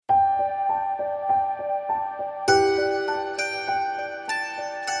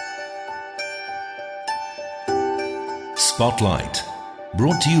Spotlight,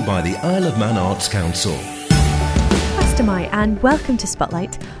 brought to you by the Isle of Man Arts Council. Astamai and welcome to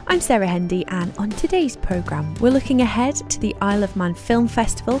Spotlight. I'm Sarah Hendy, and on today's programme we're looking ahead to the Isle of Man Film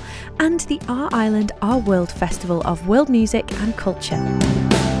Festival and the Our Island, Our World Festival of World Music and Culture.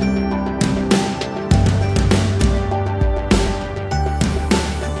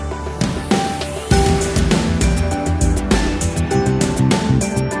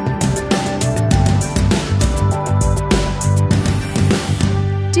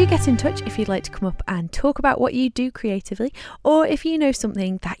 Get in touch if you'd like to come up and talk about what you do creatively, or if you know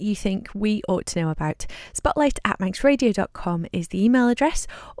something that you think we ought to know about. spotlight@manxradio.com is the email address,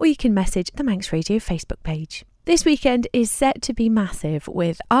 or you can message the Manx Radio Facebook page. This weekend is set to be massive,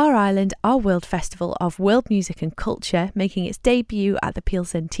 with Our Island, Our World Festival of World Music and Culture making its debut at the Peel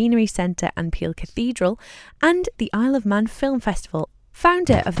Centenary Centre and Peel Cathedral, and the Isle of Man Film Festival.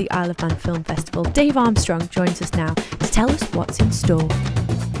 Founder of the Isle of Man Film Festival, Dave Armstrong, joins us now to tell us what's in store.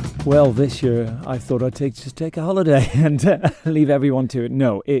 Well, this year I thought I'd take a holiday and leave everyone to it.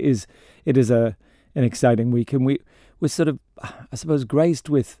 No, it is an exciting week, and we're sort of, I suppose, graced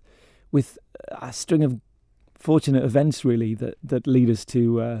with a string of fortunate events really that lead us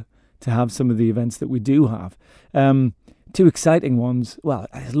to have some of the events that we do have. Two exciting ones. Well,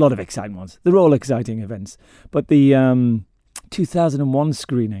 there's a lot of exciting ones. They're all exciting events, but the 2001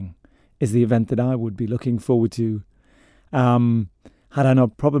 screening is the event that I would be looking forward to. Had I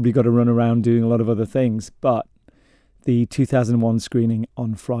not probably got to run around doing a lot of other things, but the 2001 screening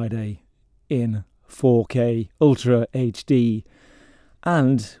on Friday in 4K Ultra HD,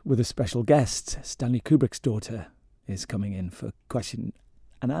 and with a special guest, Stanley Kubrick's daughter is coming in for question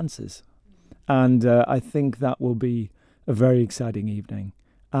and answers. And I think that will be a very exciting evening.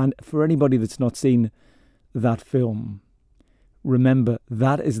 And for anybody that's not seen that film, remember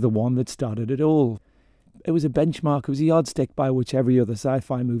that is the one that started it all. It was a benchmark. It was a yardstick by which every other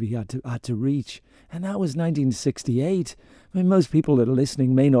sci-fi movie had to reach, and that was 1968. I mean, most people that are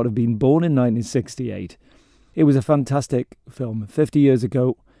listening may not have been born in 1968. It was a fantastic film. 50 years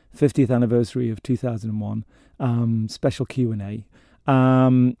ago, 50th anniversary of 2001. Special Q&A,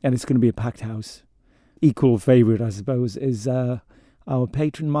 and it's going to be a packed house. Equal favourite, I suppose, is our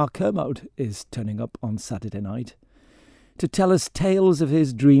patron Mark Kermode is turning up on Saturday night to tell us tales of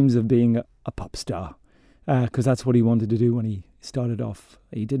his dreams of being a pop star. Because that's what he wanted to do when he started off.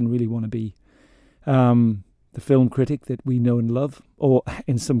 He didn't really want to be the film critic that we know and love, or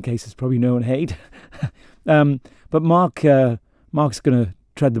in some cases probably know and hate. But Mark's going to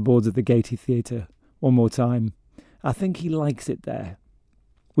tread the boards at the Gaiety Theatre one more time. I think he likes it there.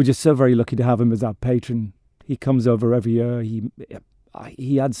 We're just so very lucky to have him as our patron. He comes over every year.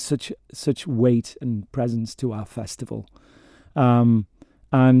 He adds such weight and presence to our festival.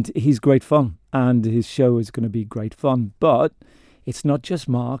 And he's great fun, and his show is going to be great fun. But it's not just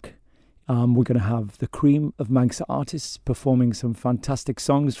Mark. We're going to have the cream of Manx artists performing some fantastic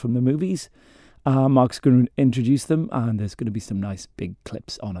songs from the movies. Mark's going to introduce them, and there's going to be some nice big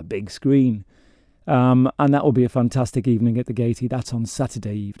clips on a big screen. And that will be a fantastic evening at the Gaiety. That's on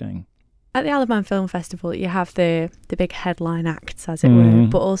Saturday evening. At the Isle of Man Film Festival, you have the big headline acts, as it were,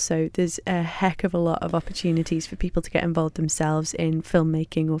 but also there's a heck of a lot of opportunities for people to get involved themselves in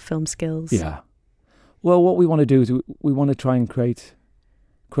filmmaking or film skills. Yeah. Well, what we want to do is we want to try and create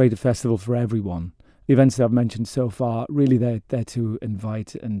a festival for everyone. The events that I've mentioned so far, really they're there to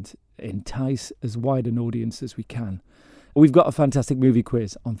invite and entice as wide an audience as we can. We've got a fantastic movie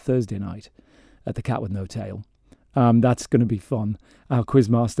quiz on Thursday night at the Cat with No Tail. That's going to be fun. Our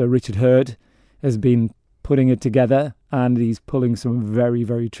quizmaster, Richard Hurd, has been putting it together, and he's pulling some very,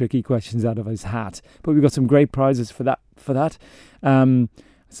 very tricky questions out of his hat. But we've got some great prizes for that.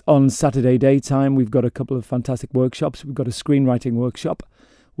 On Saturday daytime, we've got a couple of fantastic workshops. We've got a screenwriting workshop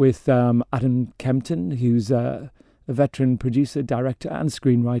with Adam Kempton, who's a veteran producer, director and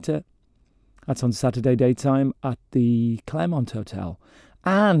screenwriter. That's on Saturday daytime at the Claremont Hotel.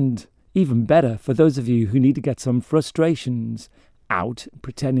 And even better, for those of you who need to get some frustrations out,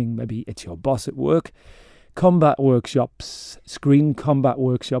 pretending maybe it's your boss at work, screen combat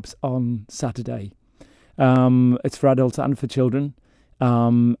workshops on Saturday. It's for adults and for children.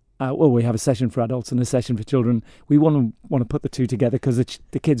 We have a session for adults and a session for children. We want to put the two together because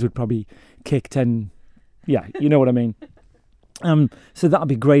the kids would probably kick 10. Yeah, you know what I mean. So that'll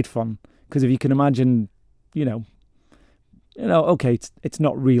be great fun, because if you can imagine, okay, it's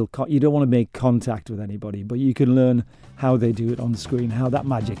not real. You don't want to make contact with anybody, but you can learn how they do it on screen, how that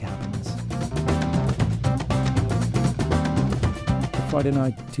magic happens. The Friday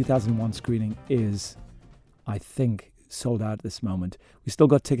night 2001 screening is, I think, sold out at this moment. We've still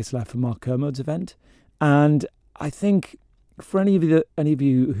got tickets left for Mark Kermode's event, and I think for any of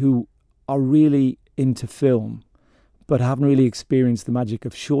you who are really into film but haven't really experienced the magic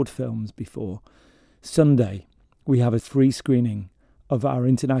of short films before, Sunday we have a free screening of our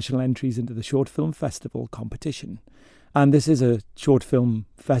international entries into the Short Film Festival competition. And this is a short film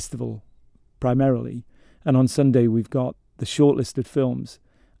festival primarily. And on Sunday we've got the shortlisted films,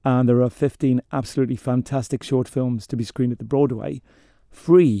 and there are 15 absolutely fantastic short films to be screened at the Broadway,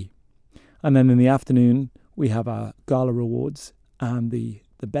 free. And then in the afternoon we have our gala awards, and the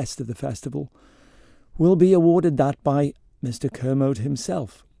best of the festival will be awarded that by Mr. Kermode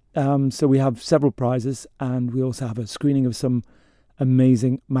himself. So we have several prizes, and we also have a screening of some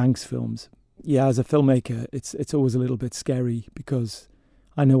amazing Manx films. Yeah, as a filmmaker, it's always a little bit scary, because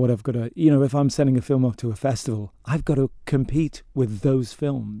I know what I've got to, if I'm sending a film up to a festival, I've got to compete with those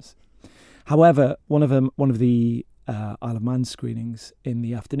films. However, one of the Isle of Man screenings in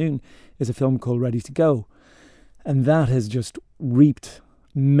the afternoon is a film called Ready to Go, and that has just reaped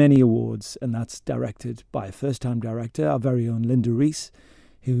many awards, and that's directed by a first-time director, our very own Linda Rees,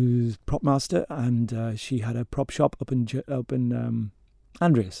 who's prop master, and she had a prop shop up in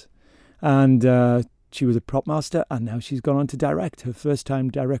Andreas, and she was a prop master, and now she's gone on to direct. Her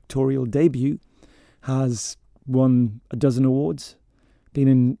first-time directorial debut has won a dozen awards, been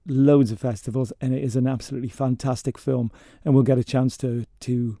in loads of festivals, and it is an absolutely fantastic film, and we'll get a chance to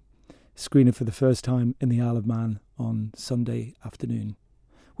screen it for the first time in the Isle of Man on Sunday afternoon.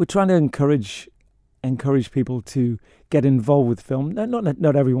 We're trying to encourage people to get involved with film.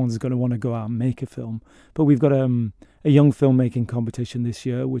 Not everyone's going to want to go out and make a film, but we've got a young filmmaking competition this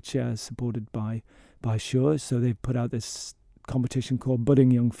year, which is supported by Shure. So they've put out this competition called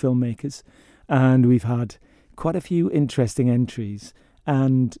Budding Young Filmmakers, and we've had quite a few interesting entries.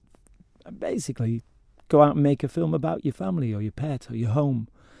 And basically, go out and make a film about your family or your pet or your home,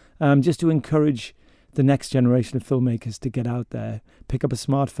 just to encourage the next generation of filmmakers to get out there, pick up a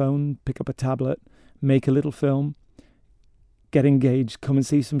smartphone, pick up a tablet, make a little film, get engaged, come and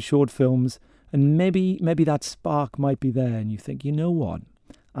see some short films, and maybe that spark might be there, and you think, you know what,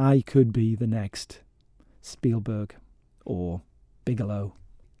 I could be the next Spielberg or Bigelow.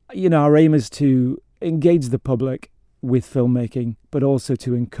 Our aim is to engage the public with filmmaking, but also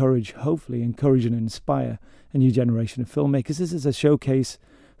to hopefully encourage and inspire a new generation of filmmakers. This is a showcase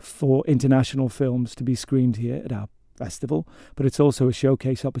for international films to be screened here at our festival, but it's also a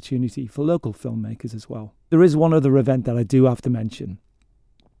showcase opportunity for local filmmakers as well. There is one other event that I do have to mention,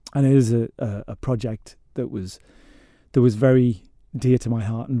 and it is a project that was very dear to my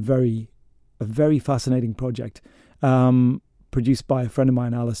heart, and a very fascinating project, produced by a friend of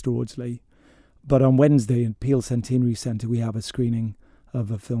mine, Alistair Audsley. But on Wednesday in Peel Centenary Centre, we have a screening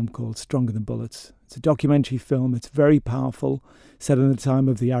of a film called Stronger Than Bullets. It's a documentary film. It's very powerful, set in the time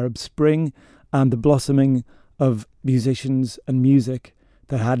of the Arab Spring and the blossoming of musicians and music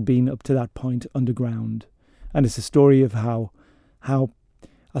that had been up to that point underground. And it's a story of how I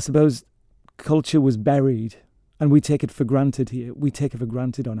suppose culture was buried, and we take it for granted here. We take it for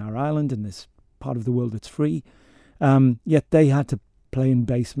granted on our island, in this part of the world that's free. Yet they had to play in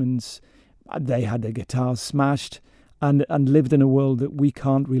basements. They had their guitars smashed, and lived in a world that we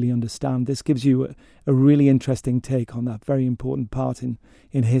can't really understand. This gives you a really interesting take on that very important part in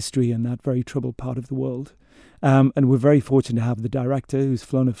history and that very troubled part of the world. And we're very fortunate to have the director, who's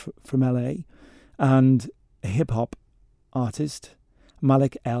flown from LA, and a hip-hop artist,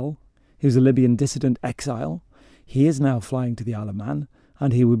 Malik El, who's a Libyan dissident exile. He is now flying to the Isle of Man,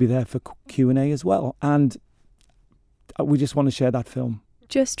 and he will be there for Q&A as well. And we just want to share that film.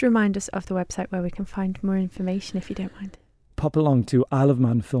 Just remind us of the website where we can find more information, if you don't mind. Pop along to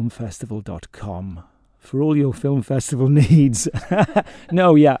isleofmanfilmfestival.com for all your film festival needs.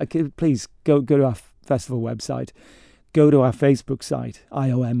 No, yeah, please go to our festival website, go to our Facebook site,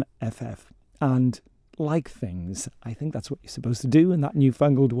 IOMFF, and like things. I think that's what you're supposed to do in that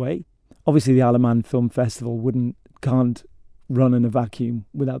newfangled way. Obviously, the Isle of Man Film Festival can't run in a vacuum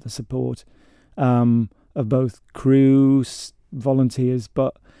without the support of both crew, volunteers,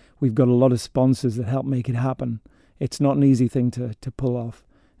 but we've got a lot of sponsors that help make it happen. It's not an easy thing to pull off,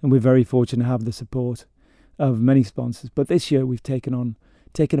 and we're very fortunate to have the support of many sponsors. But this year we've taken a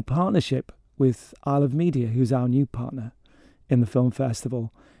partnership with Isle of Media, who's our new partner in the film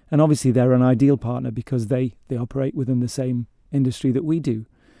festival, and obviously they're an ideal partner because they operate within the same industry that we do,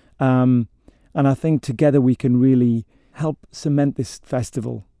 and I think together we can really help cement this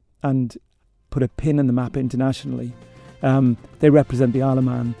festival and put a pin in the map internationally. They represent the Isle of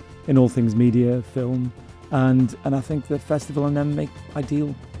Man in all things media, film, and I think the festival and them make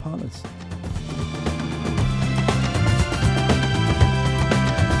ideal partners.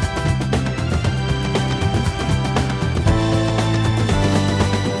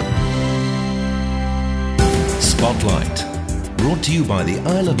 Spotlight. Brought to you by the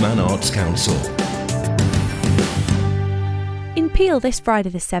Isle of Man Arts Council. In Peel this Friday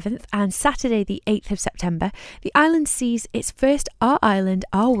the 7th and Saturday the 8th of September, the island sees its first Our Island,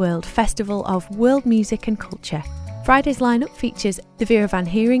 Our World Festival of World Music and Culture. Friday's lineup features the Vera Van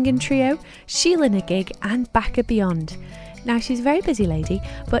Heeringen Trio, Sheila Nagig and Bacca Beyond. Now, she's a very busy lady,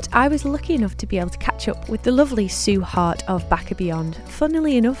 but I was lucky enough to be able to catch up with the lovely Sue Hart of Bacca Beyond,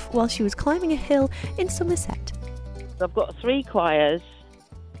 funnily enough, while she was climbing a hill in Somerset. I've got 3 choirs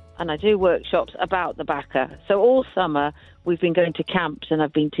and I do workshops about the Bacca. So all summer we've been going to camps and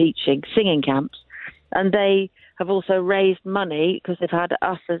I've been teaching singing camps, and they have also raised money because they've had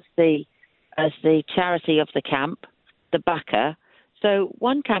us as the charity of the camp, the Bacca. So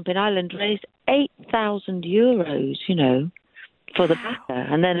one camp in Ireland raised €8,000, for the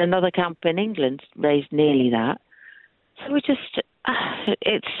Bacca, and then another camp in England raised nearly that. So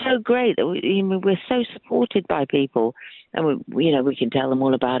it's so great that we're so supported by people, and we can tell them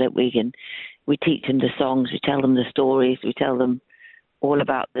all about it. We teach them the songs, we tell them the stories, we tell them all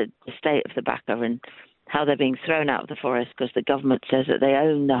about the state of the Bacca and how they're being thrown out of the forest because the government says that they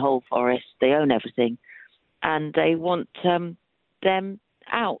own the whole forest, they own everything, and they want them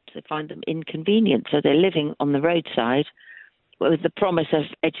out. They find them inconvenient, so they're living on the roadside with the promise of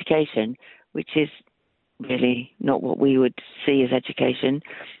education, which is really not what we would see as education.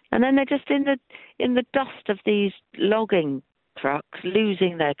 And then they're just in the dust of these logging trucks,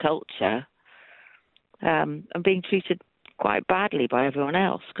 losing their culture, and being treated quite badly by everyone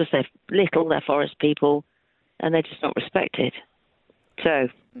else because they're little, they're forest people, and they're just not respected. So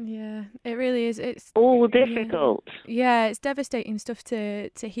yeah, it really is. It's all difficult. Yeah, it's devastating stuff to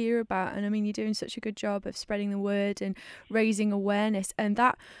hear about. And I mean, you're doing such a good job of spreading the word and raising awareness. And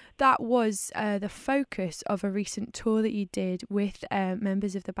that was the focus of a recent tour that you did with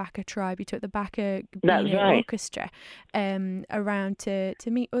members of the Bacca tribe. You took the Bacca Orchestra around to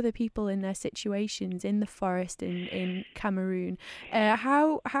meet other people in their situations in the forest in Cameroon.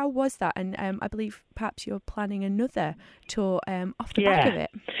 How was that? And I believe perhaps you're planning another tour off the back of it.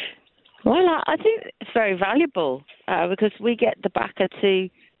 Well, I think it's very valuable because we get the Bacca to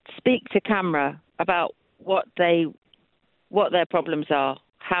speak to camera about what their problems are,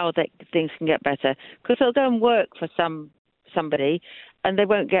 how things can get better. Because they'll go and work for somebody and they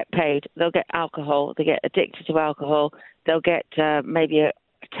won't get paid. They'll get alcohol. They get addicted to alcohol. They'll get maybe a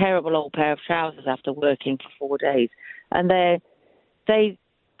terrible old pair of trousers after working for 4 days. And they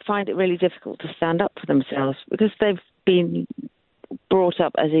find it really difficult to stand up for themselves because they've been brought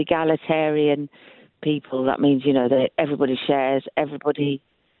up as egalitarian people. That means, that everybody shares,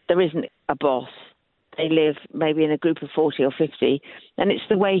 there isn't a boss. They live maybe in a group of 40 or 50, and it's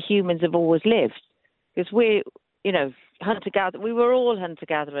the way humans have always lived. Because we're, hunter-gatherer. We were all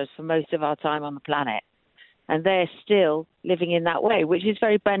hunter-gatherers for most of our time on the planet, and they're still living in that way, which is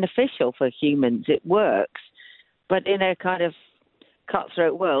very beneficial for humans. It works, but in a kind of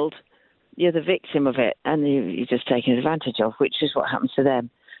cutthroat world, you're the victim of it, and you're just taken advantage of, which is what happens to them.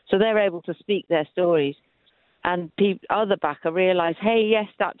 So they're able to speak their stories, and other Bacca realise, hey, yes,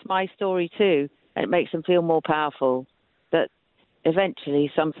 that's my story too, and it makes them feel more powerful, that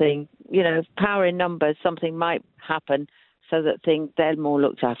eventually something, power in numbers, something might happen so that they're more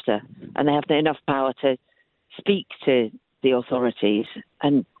looked after, and they have enough power to speak to the authorities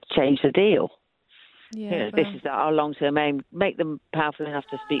and change the deal. Yeah, this is our long-term aim, make them powerful enough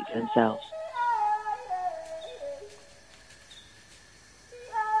to speak for themselves.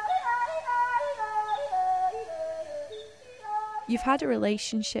 You've had a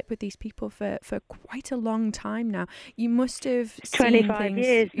relationship with these people for quite a long time now. You must have seen 25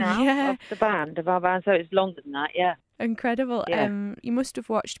 years now of our band, so it's longer than that, yeah. Incredible. Yeah. You must have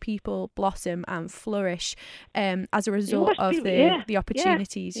watched people blossom and flourish as a result of the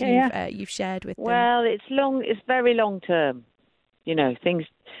opportunities you've shared with them. Well, it's very long term. Things.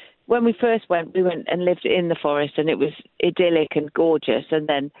 When we first went and lived in the forest, and it was idyllic and gorgeous. And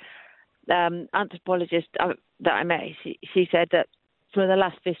then anthropologist that I met, she said that for the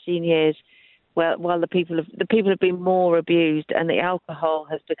last 15 years, while the people have been more abused, and the alcohol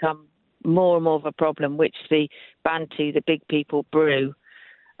has become more and more of a problem, which the Bantu, the big people, brew,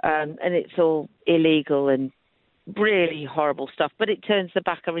 and it's all illegal and really horrible stuff. But it turns the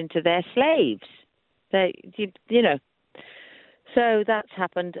Bacca into their slaves. So that's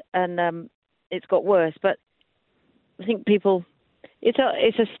happened, and it's got worse. But I think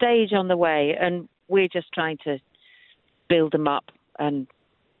it's a stage on the way, and we're just trying to build them up. And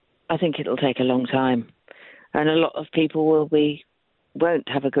I think it'll take a long time, and a lot of people won't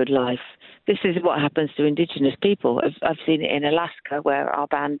have a good life. This is what happens to Indigenous people. I've seen it in Alaska, where our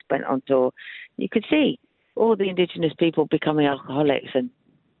band went on tour. You could see all the indigenous people becoming alcoholics, and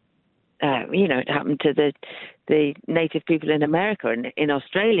it happened to the native people in America and in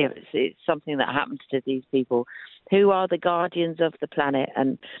Australia. It's something that happens to these people who are the guardians of the planet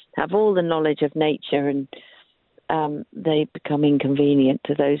and have all the knowledge of nature, and they become inconvenient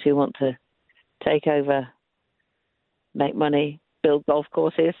to those who want to take over, make money, build golf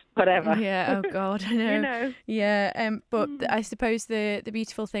courses, whatever. Yeah, oh God, I know. Yeah, but I suppose the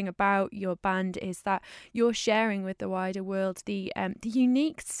beautiful thing about your band is that you're sharing with the wider world the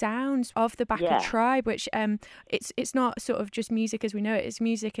unique sounds of the Baka tribe, which it's not sort of just music as we know it. It's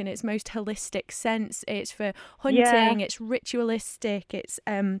music in its most holistic sense. It's for hunting, it's ritualistic,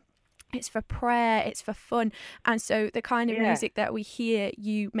 it's for prayer, it's for fun. And so the kind of music that we hear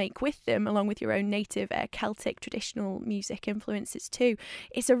you make with them, along with your own native Celtic traditional music influences too,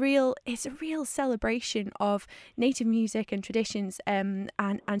 it's a real celebration of native music and traditions, and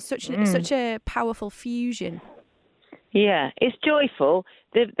such a powerful fusion. Yeah, it's joyful.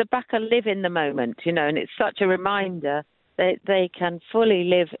 The Baka live in the moment, and it's such a reminder that they can fully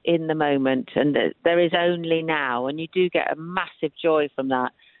live in the moment, and that there is only now, and you do get a massive joy from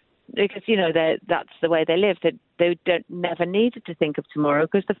that. Because, that's the way they live. They never needed to think of tomorrow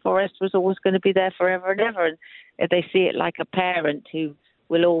because the forest was always going to be there forever and ever. And they see it like a parent who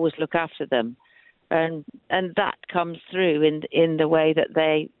will always look after them. And that comes through in the way that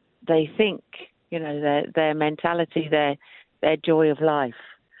they think, their mentality, their joy of life.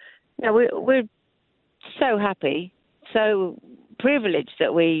 We're so happy, so privileged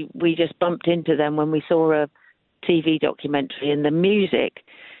that we just bumped into them when we saw a TV documentary, and the music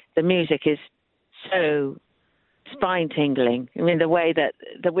is so spine-tingling. I mean, the way that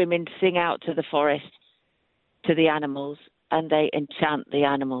the women sing out to the forest, to the animals, and they enchant the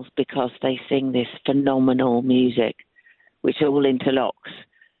animals because they sing this phenomenal music, which all interlocks.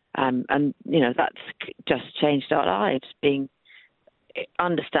 And that's just changed our lives,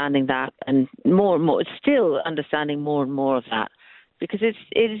 understanding that, and more, still understanding more and more of that, because it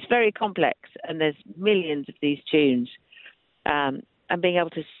is very complex, and there's millions of these tunes. And being able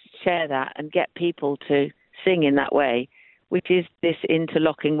to share that and get people to sing in that way, which is this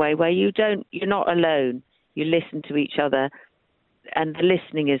interlocking way where you're not alone. You listen to each other, and the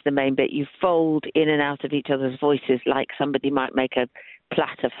listening is the main bit. You fold in and out of each other's voices like somebody might make a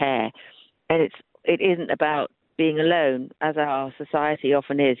plait of hair. And it isn't about being alone, as our society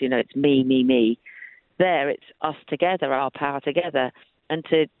often is. It's me, me, me. There, it's us together, our power together. And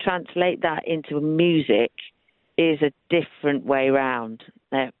to translate that into music is a different way round.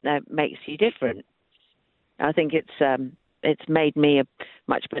 That makes you different. I think it's made me a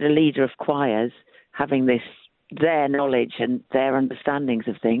much better leader of choirs, having their knowledge and their understandings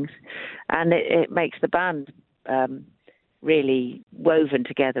of things, and it makes the band really woven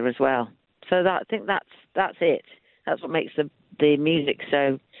together as well. So I think that's it. That's what makes the music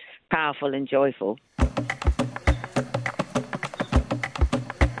so powerful and joyful.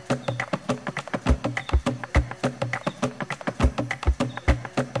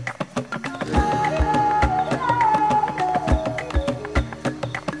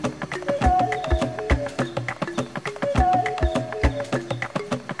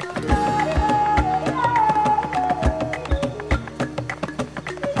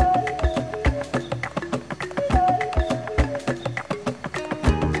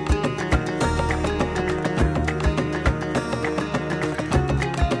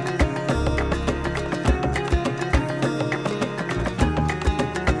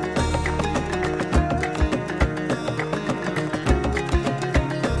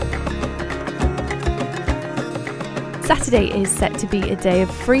 Saturday is set to be a day of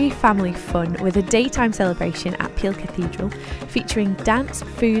free family fun with a daytime celebration at Peel Cathedral featuring dance,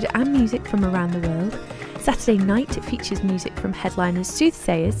 food and music from around the world. Saturday night features music from headliners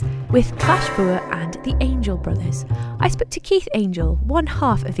Soothsayers with Clash Bua and the Angel Brothers. I spoke to Keith Angel, one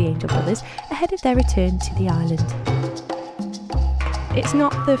half of the Angel Brothers, ahead of their return to the island. It's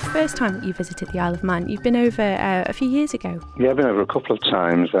not the first time that you visited the Isle of Man. You've been over a few years ago. Yeah, I've been over a couple of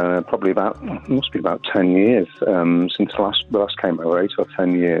times, probably must be about 10 years since last came over, 8 or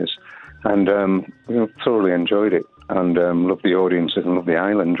 10 years. And thoroughly enjoyed it, and loved the audiences and loved the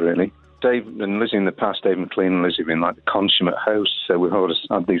island, really. Dave and Lizzie in the past, Dave McLean and Lizzie have been like the consummate hosts, so we've always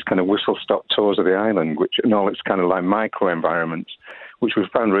had these kind of whistle-stop tours of the island, which and all its kind of like micro-environments, which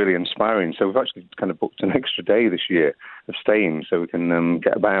we've found really inspiring. So we've actually kind of booked an extra day this year of staying so we can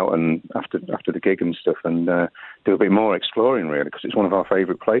get about and after the gig and stuff and do a bit more exploring, really, because it's one of our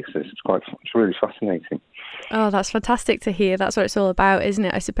favourite places. It's really fascinating. Oh, that's fantastic to hear. That's what it's all about, isn't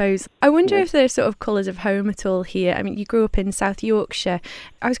it, I suppose? I wonder if there's sort of colours of home at all here. I mean, you grew up in South Yorkshire.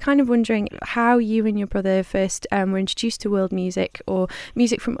 I was kind of wondering how you and your brother first were introduced to world music or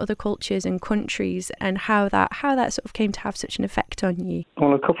music from other cultures and countries, and how that sort of came to have such an effect on you.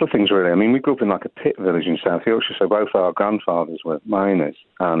 Well, a couple of things, really. I mean, we grew up in like a pit village in South Yorkshire, so both our grandfathers were miners,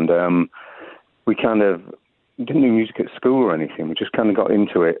 and we kind of didn't do music at school or anything. We just kind of got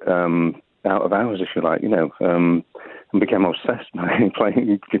into it out of hours, if you like, and became obsessed by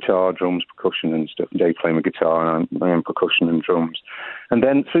playing guitar, drums, percussion and stuff. Dave playing the guitar and I am percussion and drums. And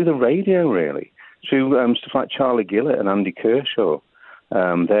then through the radio, really, through stuff like Charlie Gillett and Andy Kershaw,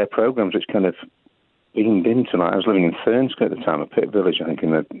 their programmes which kind of beamed into, like, I was living in Thurnscote at the time, a pit village, I think,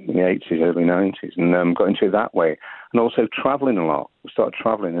 in the 80s, early 90s, and got into it that way. And also travelling a lot. We started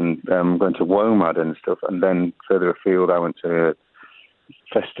travelling and going to WOMAD and stuff, and then further afield I went to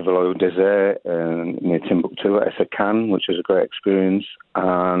Festival au Désert near Timbuktu at Essakane, which was a great experience.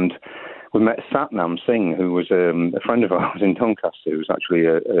 And we met Satnam Singh, who was a friend of ours in Doncaster, who was actually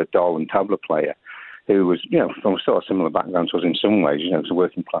a dhol and tabla player, who was, from a sort of similar background to us in some ways. He was a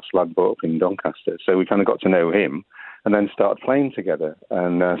working class lad brought up in Doncaster. So we kind of got to know him and then started playing together.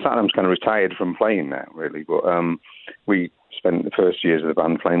 And Satnam's kind of retired from playing now, really, but we spent the first years of the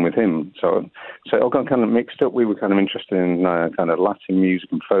band playing with him. So it all got kind of mixed up. We were kind of interested in kind of Latin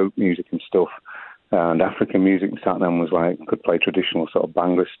music and folk music and stuff, and African music. Satnam was could play traditional sort of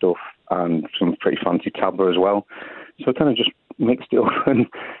Bangla stuff and some pretty fancy tabla as well. So we kind of just mixed it up and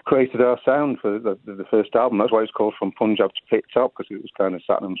created our sound for the first album. That's why it's called From Punjab to Pit Top, because it was kind of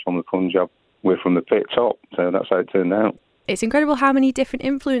Satnam's from the Punjab, we're from the Pit Top. So that's how it turned out. It's incredible how many different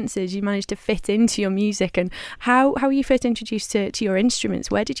influences you managed to fit into your music, and how were you first introduced to your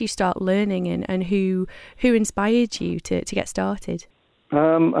instruments? Where did you start learning, and who inspired you to get started?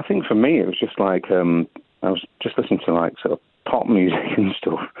 I think for me it was just I was just listening to sort of pop music and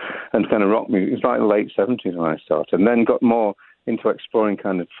stuff and kind of rock music. It was like the late 70s when I started, and then got more into exploring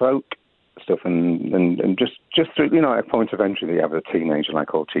kind of folk stuff and just through, a point of entry that you have as a teenager,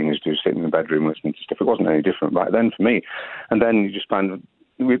 like all teenagers do, sitting in the bedroom listening to stuff. It wasn't any different back then for me. And then you just find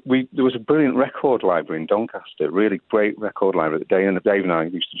there was a brilliant record library in Doncaster, really great record library that Dave and I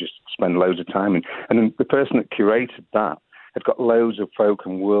used to just spend loads of time in. And the person that curated that had got loads of folk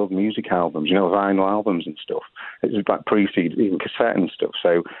and world music albums, vinyl albums and stuff. It was like pre-seed, even cassette and stuff.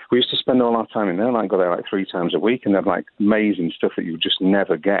 So we used to spend all our time in there, go there 3 times a week, and they had amazing stuff that you would just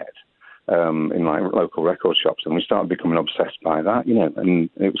never get in local record shops. And we started becoming obsessed by that, and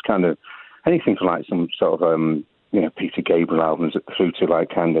it was kind of anything from some sort of, Peter Gabriel albums through to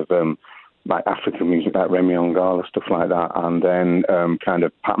kind of African music like Remy Ongala, stuff like that. And then kind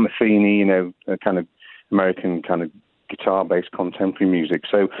of Pat Metheny, kind of American kind of guitar-based contemporary music.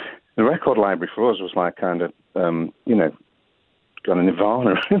 So the record library for us was kind of, kind of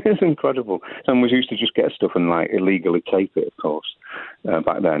nirvana. It was incredible. And we used to just get stuff and illegally tape it, of course,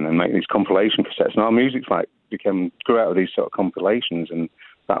 back then, and make these compilation cassettes. And our music's grew out of these sort of compilations and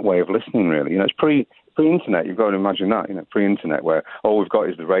that way of listening, really. It's pre-internet. You've got to imagine that, pre-internet, where all we've got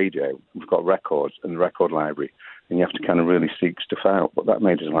is the radio, we've got records and the record library, and you have to kind of really seek stuff out. But that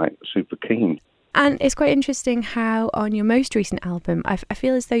made us super keen. And it's quite interesting how on your most recent album, I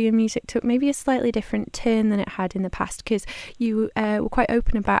feel as though your music took maybe a slightly different turn than it had in the past, because you were quite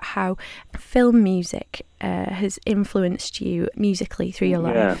open about how film music has influenced you musically through your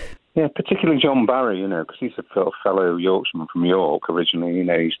life. Yeah, particularly John Barry, because he's a fellow Yorkshireman from York originally.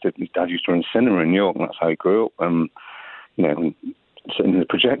 His dad used to run cinema in York, and that's how he grew up. Sitting in the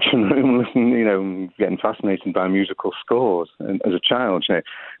projection room, listening, getting fascinated by musical scores as a child. And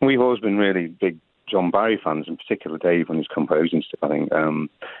we've always been really big John Barry fans, in particular Dave and his composing stuff. I think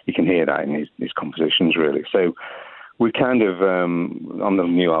you can hear that in his compositions, really. So we kind of, on the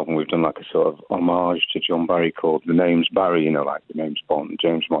new album, we've done a sort of homage to John Barry called The Name's Barry, like the name's Bond,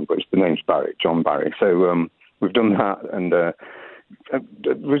 James Bond, but it's The Name's Barry, John Barry. So we've done that, and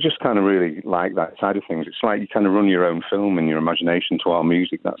we just kind of really like that side of things. It's like you kind of run your own film in your imagination to our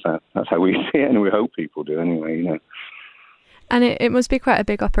music. That's how we see it, and we hope people do anyway, And it must be quite a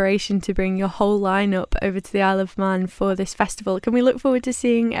big operation to bring your whole lineup over to the Isle of Man for this festival. Can we look forward to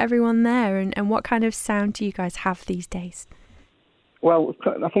seeing everyone there, and what kind of sound do you guys have these days? Well,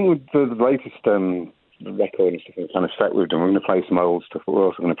 I think with the latest record and stuff, the kind of set we've done, we're going to play some old stuff, but we're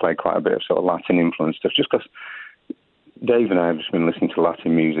also going to play quite a bit of sort of Latin influence stuff, just because Dave and I have just been listening to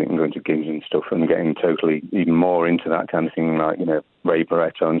Latin music and going to gigs and stuff and getting totally even more into that kind of thing, Ray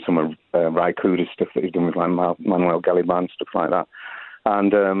Barretto and some of Ry Cooder's stuff that he's done with Manuel Galiban, stuff like that.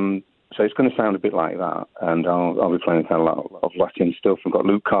 And so So it's going to sound a bit like that, and I'll be playing kind of a lot of Latin stuff. We've got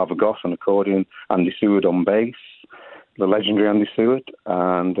Luke Carver-Goss on accordion, Andy Seward on bass, the legendary Andy Seward,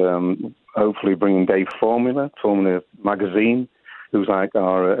 and hopefully bringing Dave Formula Magazine, who's like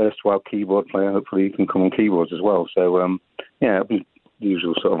our erstwhile keyboard player. Hopefully he can come on keyboards as well. So, it'll be the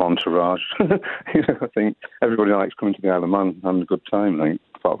usual sort of entourage. I think everybody likes coming to the Isle of Man and having a good time, I think,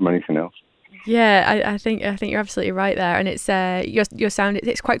 apart from anything else. Yeah, I think you're absolutely right there, and it's your sound.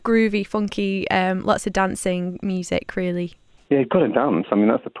 It's quite groovy, funky, lots of dancing music, really. Yeah, you've got to dance. I mean,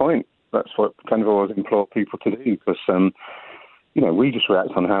 that's the point. That's what kind of always implore people to do, because we just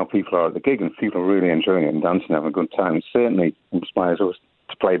react on how people are at the gig, and if people are really enjoying it and dancing, having a good time, it certainly inspires us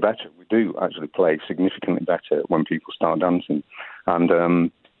to play better. We do actually play significantly better when people start dancing,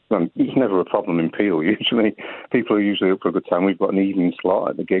 and it's never a problem in Peel. Usually, people are usually up for a good time. We've got an evening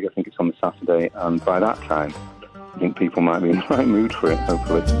slot at the gig. I think it's on the Saturday, and by that time, I think people might be in the right mood for it,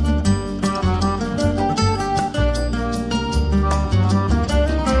 hopefully.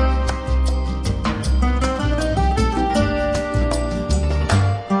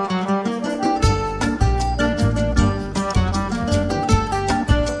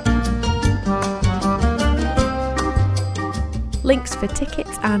 Links for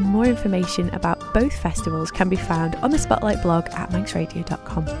tickets and more information about both festivals can be found on the Spotlight blog at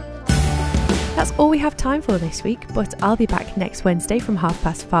manxradio.com. That's all we have time for this week, but I'll be back next Wednesday from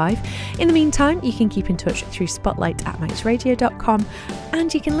 5:30. In the meantime, you can keep in touch through spotlight@manxradio.com,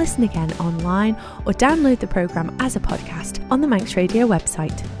 and you can listen again online or download the programme as a podcast on the Manx Radio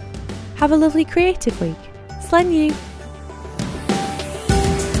website. Have a lovely creative week. Slán you!